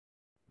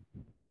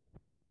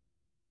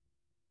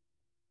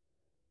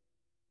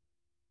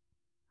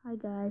Hi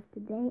guys,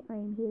 today I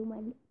am here with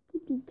my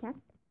kitty cat.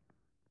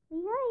 Say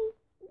hi!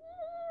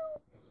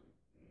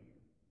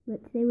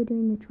 But today we're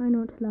doing the Try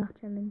Not to Laugh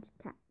Challenge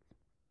cats.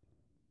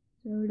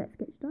 So let's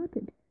get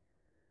started.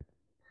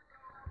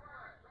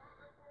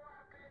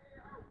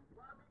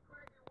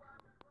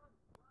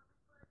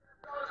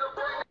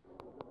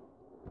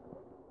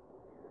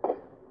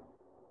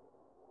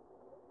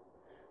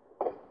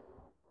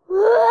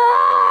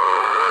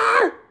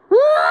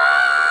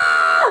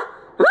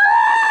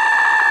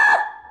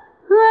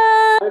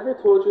 I ever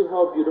told you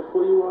how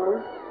beautiful you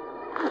are?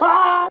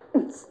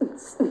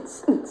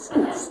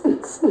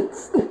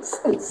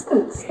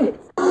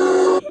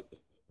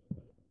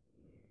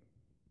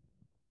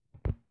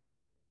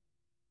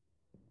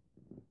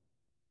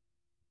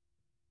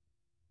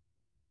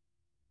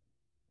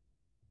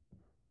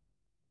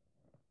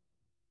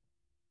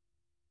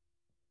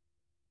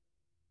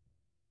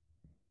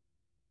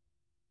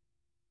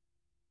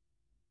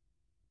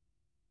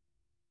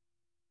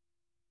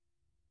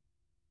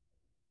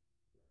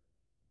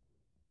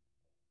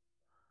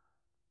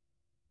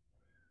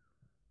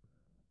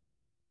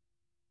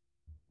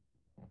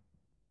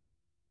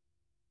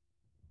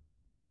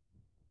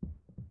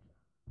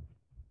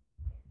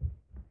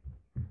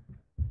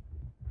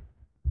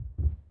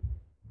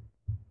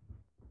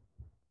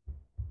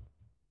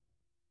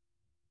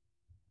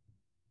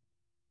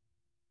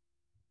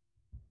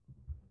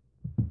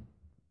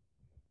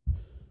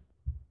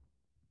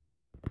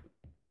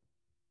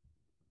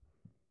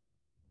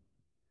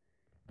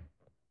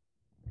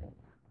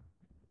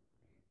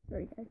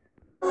 Sorry guys.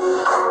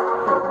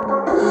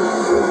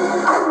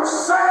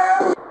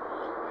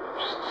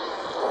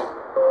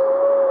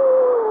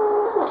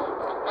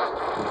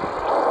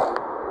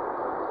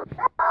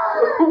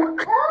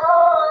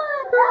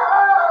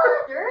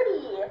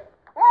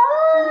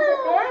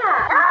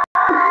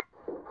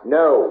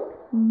 No.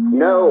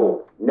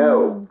 No.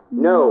 No.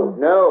 No.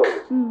 No.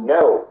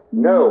 No.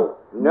 No.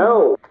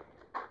 No.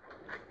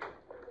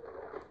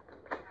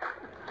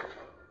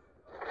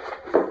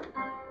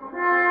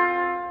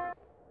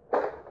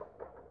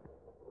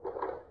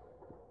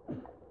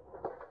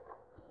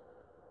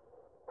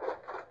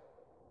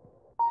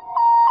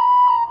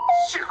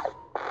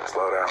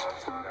 Slow down,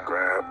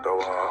 grab the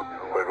wall,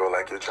 wiggle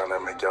like you're trying to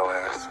make your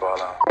ass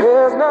fall out.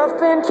 There's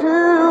nothing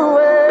to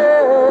it.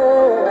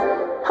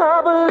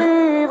 I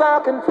believe I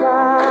can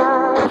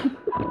fly.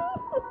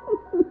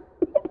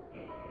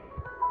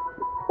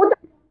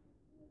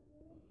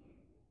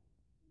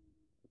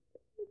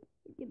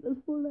 Get those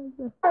full legs.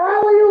 What the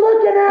hell are you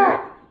looking at?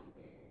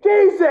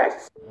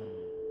 Jesus!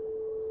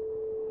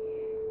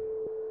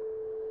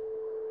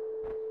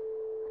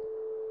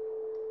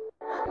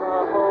 A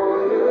whole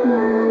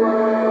new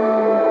world,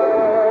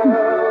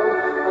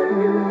 a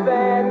new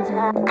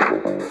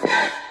fantasy.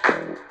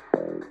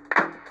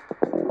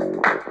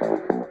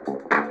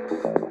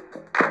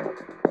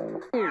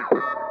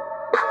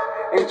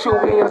 And chew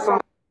me on some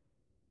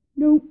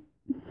Nope.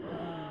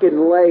 Fucking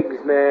legs,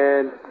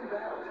 man.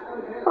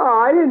 Oh,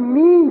 I didn't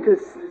mean to.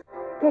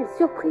 Quelle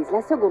surprise,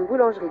 la seconde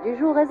boulangerie du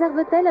jour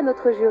réserve-t-elle à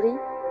notre jury?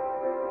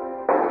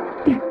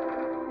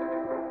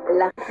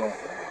 La...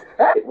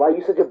 Hey, why are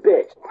you such a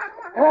bitch?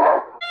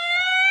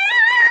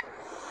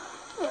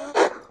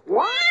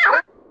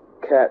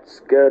 Cat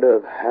scared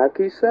of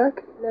hacky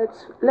sack?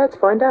 Let's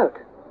find out.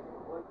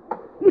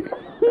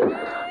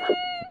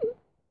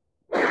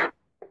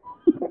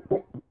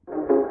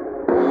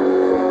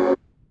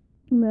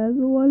 That's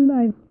one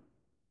life.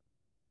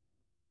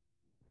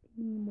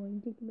 More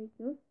you take to make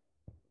those.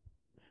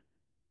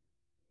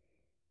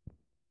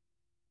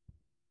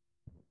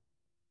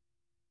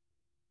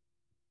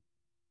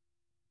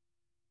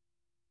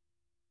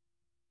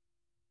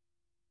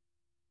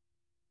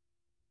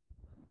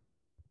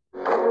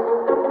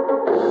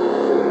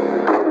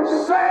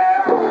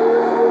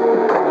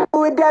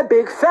 With that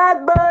big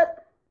fat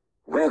butt.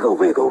 Wiggle,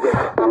 wiggle,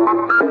 wiggle.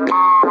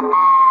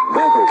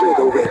 Wiggle,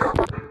 wiggle, wiggle.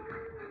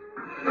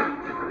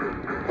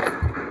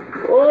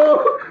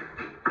 Oh!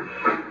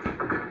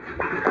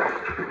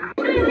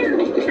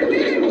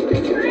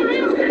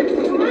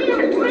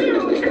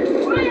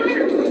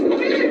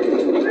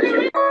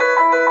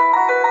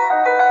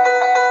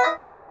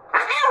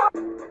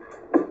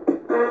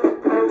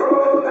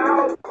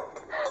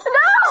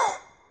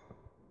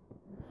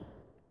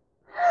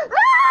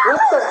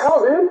 What the hell,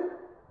 dude?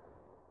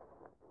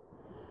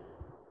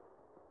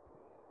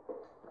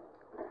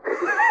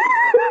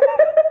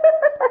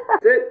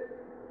 Sit.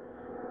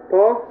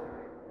 Paul.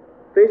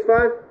 Face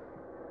 5.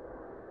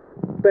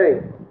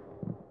 Bang.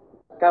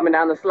 Coming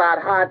down the slide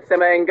hard,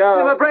 simmer and go.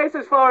 Give her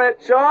braces for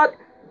it. Short.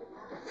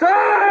 Save!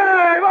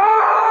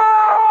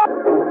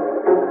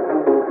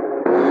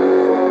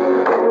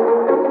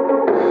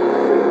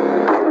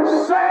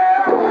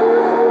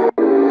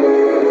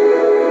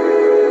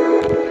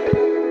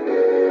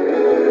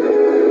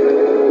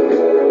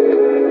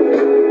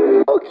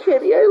 Oh,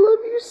 Kitty, I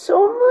love you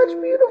so much,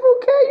 beautiful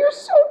cat. You're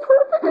so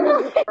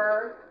perfect.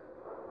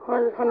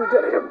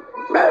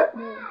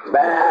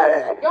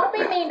 Don't be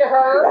mean to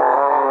her.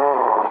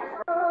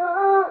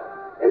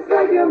 It's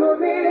like you're my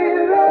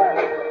mirror.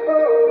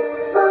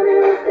 Oh,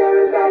 funny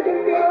staring back at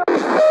me.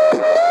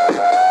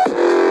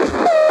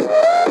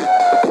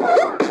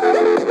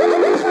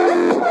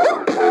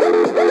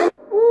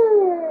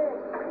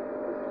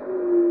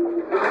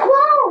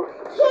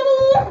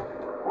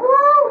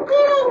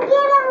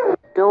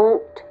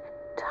 Don't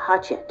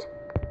touch it.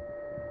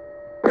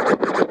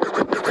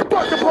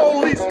 Fuck the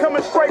police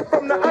coming straight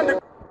from the under.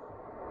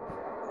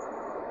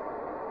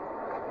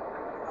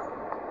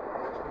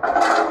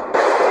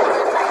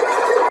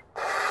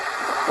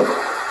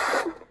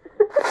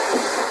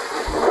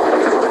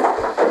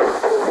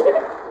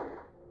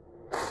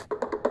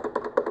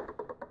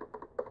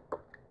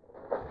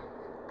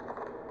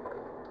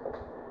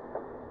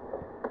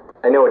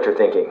 I know what you're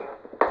thinking.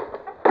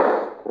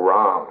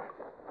 Wrong.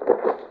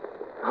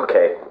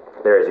 Okay,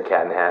 there is a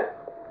cat in the hat.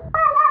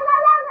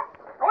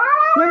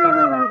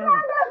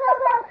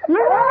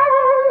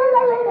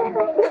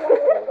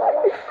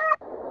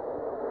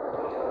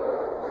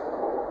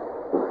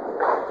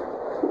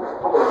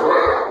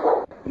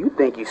 You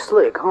think you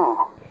slick,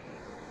 huh?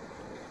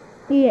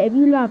 Yeah, if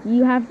you laugh,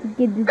 you have to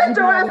get this. Get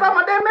your ass out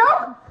my damn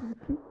mouth!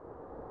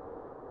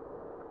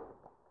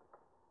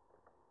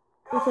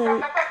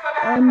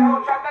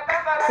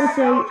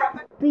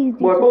 Please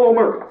do. My fellow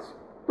Americans,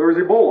 there is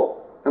Ebola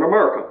in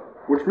America,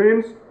 which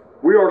means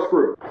we are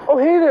screwed. Oh,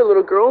 hey there,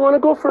 little girl. Want to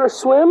go for a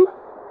swim?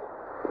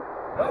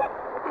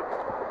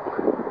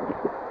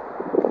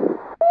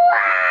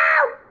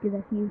 Good,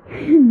 that's you.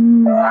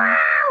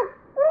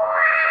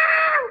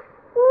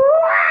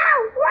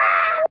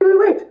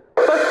 Wait.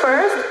 But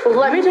first,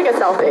 let me take a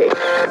selfie.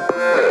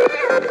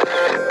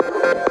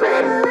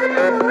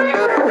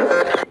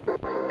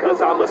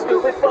 Cause I'm a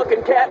stupid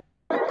fucking cat.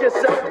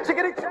 Yourself.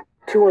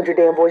 200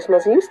 damn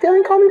voicemails and you still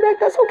ain't call me back?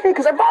 That's okay,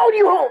 cause I followed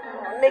you home.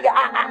 Nigga,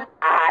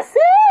 I see.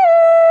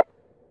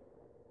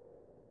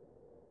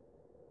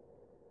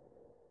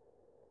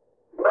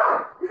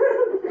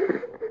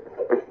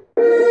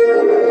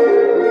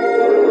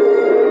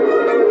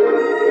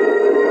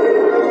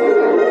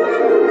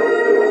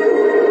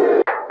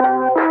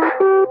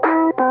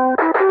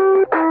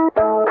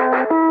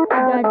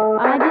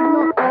 I did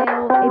not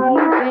fail. If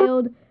you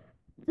failed,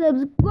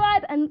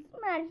 subscribe and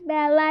smash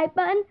that like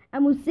button,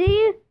 and we'll see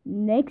you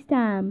next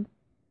time.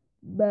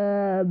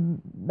 Bye.